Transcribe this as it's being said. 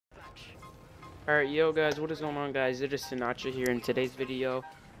Alright, yo guys, what is going on guys? It is Sinatra here in today's video.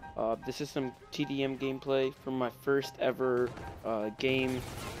 This is some TDM gameplay from my first ever game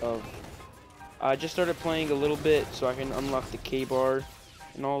of... I just started playing a little bit so I can unlock the K-bar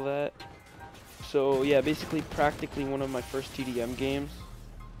and all that. So yeah, basically practically one of my first TDM games.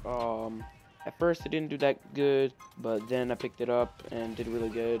 At first I didn't do that good, but then I picked it up and did really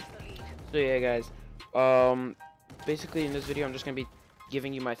good. So yeah guys, basically in this video I'm just going to be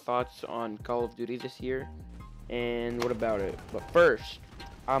giving you my thoughts on Call of Duty this year and what about it. But first,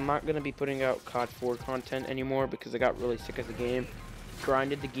 I'm not going to be putting out COD 4 content anymore because I got really sick of the game.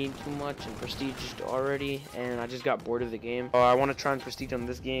 Grinded the game too much and prestiged already, and I just got bored of the game. I want to try and prestige on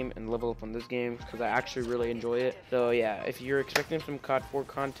this game and level up on this game because I actually really enjoy it. So yeah, if you're expecting some COD 4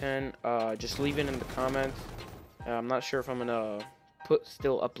 content, just leave it in the comments. I'm not sure if I'm gonna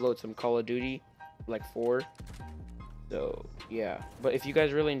still upload some Call of Duty like 4. So yeah, but if you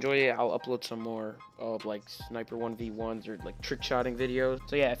guys really enjoy it, I'll upload some more of like sniper 1v1s or like trick shotting videos.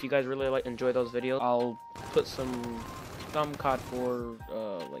 So yeah, if you guys really enjoy those videos, I'll put some COD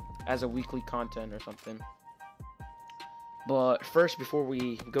 4 like as a weekly content or something. But first, before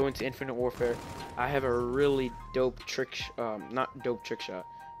we go into Infinite Warfare, I have a really dope not dope trick shot.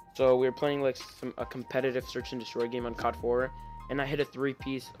 So we were playing like a competitive search and destroy game on COD 4, and I hit a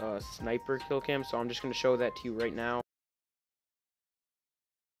 3-piece sniper kill cam. So I'm just gonna show that to you right now.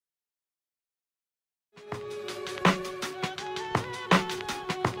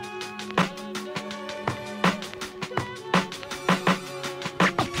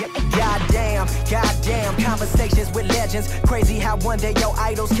 Goddamn, conversations with legends. Crazy how one day your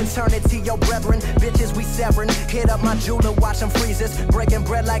idols can turn into your brethren. Bitches we severing. Hit up my jeweler, watch them freezes. Breaking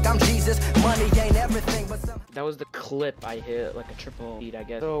bread like I'm Jesus. Money ain't everything, but some... That was the clip I hit, like a triple beat, I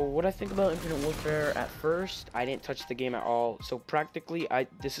guess. So what I think about Infinite Warfare, at first, I didn't touch the game at all. So practically,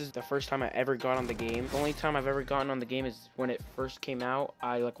 this is the first time I ever got on the game. The only time I've ever gotten on the game is when it first came out.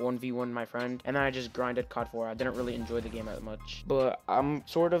 I like 1v1 my friend, and then I just grinded COD 4. I didn't really enjoy the game that much. But I'm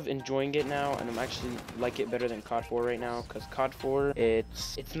sort of enjoying it now, and I'm actually like it better than COD 4 right now, because COD 4,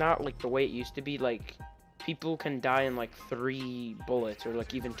 it's not like the way it used to be. Like, people can die in like 3 bullets or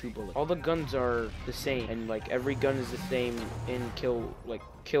like even 2 bullets. All the guns are the same, and like every gun is the same in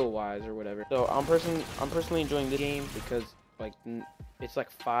kill wise or whatever. So I'm personally enjoying this game because like it's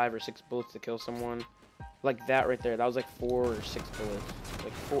like 5 or 6 bullets to kill someone. Like that right there, that was like 4 or 6 bullets,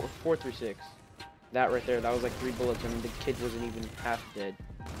 like 4 3 6. That right there, that was like 3 bullets, and the kid wasn't even half dead.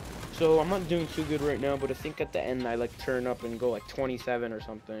 So I'm not doing too good right now, but I think at the end I like turn up and go like 27 or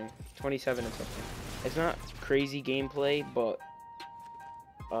something, 27 and something. It's not crazy gameplay, but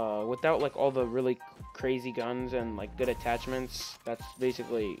without like all the really crazy guns and like good attachments, that's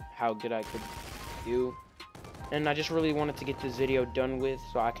basically how good I could do. And I just really wanted to get this video done with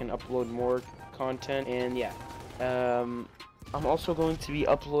so I can upload more content. And yeah, I'm also going to be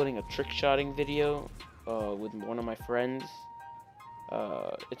uploading a trick shotting video with one of my friends.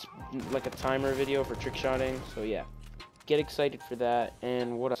 It's like a timer video for trick shotting, so yeah, get excited for that.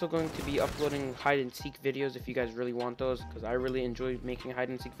 And what I'm also going to be uploading hide and seek videos if you guys really want those, because I really enjoy making hide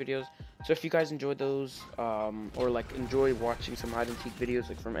and seek videos. So if you guys enjoy those, or like enjoy watching some hide and seek videos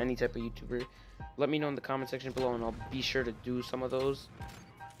like from any type of YouTuber, let me know in the comment section below, and I'll be sure to do some of those.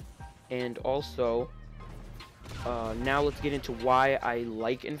 And also, now let's get into why I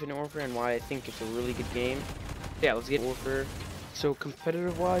like Infinite Warfare and why I think it's a really good game. Yeah, let's get Warfare. So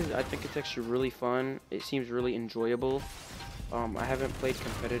competitive wise, I think it's actually really fun. It seems really enjoyable. I haven't played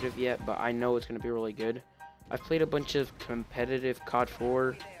competitive yet, but I know it's going to be really good. I've played a bunch of competitive COD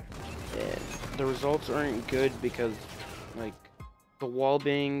 4, and the results aren't good because like the wall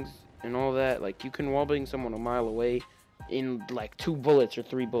bangs and all that. Like you can wall bang someone a mile away in like 2 bullets or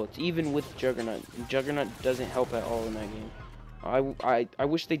 3 bullets, even with Juggernaut. Juggernaut doesn't help at all in that game. I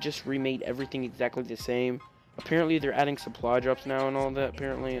wish they just remade everything exactly the same. Apparently they're adding supply drops now and all that.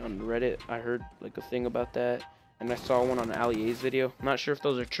 Apparently on Reddit I heard like a thing about that, and I saw one on AllHailSuhailYT's video. I'm not sure if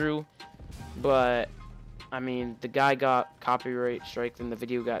those are true, but I mean the guy got copyright striked and the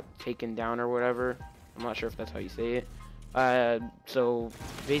video got taken down or whatever. I'm not sure if that's how you say it. So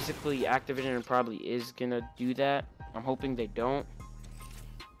basically Activision probably is gonna do that. I'm hoping they don't.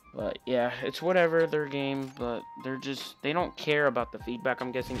 But yeah, it's whatever, their game, but they don't care about the feedback,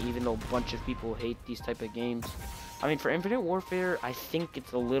 I'm guessing, even though a bunch of people hate these type of games. I mean, for Infinite Warfare, I think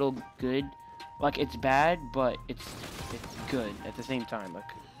it's a little good. Like, it's bad, but it's good at the same time.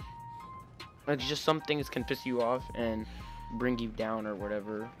 Like just some things can piss you off and bring you down or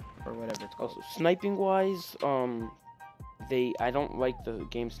whatever it's called. Also, sniping wise, I don't like the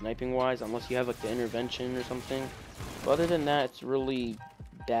game sniping wise unless you have like the intervention or something. But other than that, it's really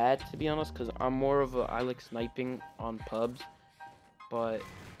dad, to be honest, because I'm more of I like sniping on pubs, but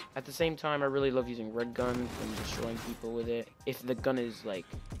at the same time I really love using red guns and destroying people with it. If the gun is like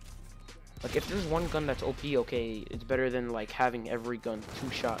if there's one gun that's OP, okay, it's better than like having every gun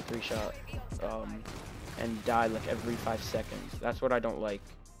 2-shot, 3-shot, and die like every 5 seconds. That's what I don't like.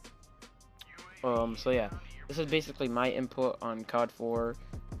 So yeah, this is basically my input on COD 4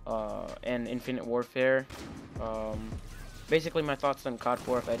 and Infinite Warfare. Basically my thoughts on COD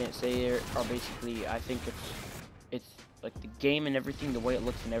 4, if I didn't say it, are basically, I think it's like the game and everything, the way it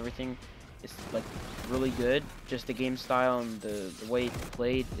looks and everything is like really good. Just the game style and the way it's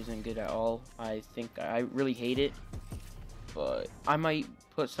played isn't good at all. I think I really hate it, but I might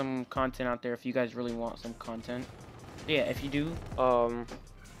put some content out there if you guys really want some content. Yeah, if you do,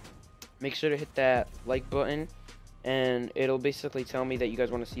 make sure to hit that like button, and it'll basically tell me that you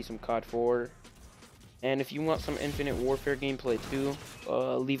guys want to see some COD 4. And if you want some Infinite Warfare gameplay too,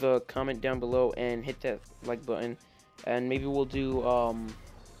 leave a comment down below and hit that like button, and maybe we'll do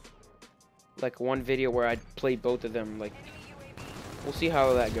like one video where I play both of them. Like, we'll see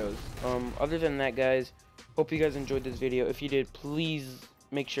how that goes. Other than that, guys, hope you guys enjoyed this video. If you did, please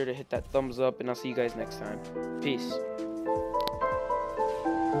make sure to hit that thumbs up, and I'll see you guys next time. Peace.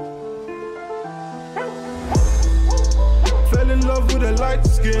 Fell in love with a light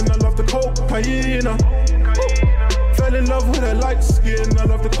skin, I love the cocaine. Fell in love with a light skin, I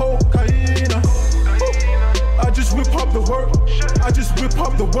love the cocaine. I just whip up the work, I just whip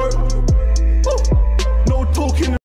up the work. No talking.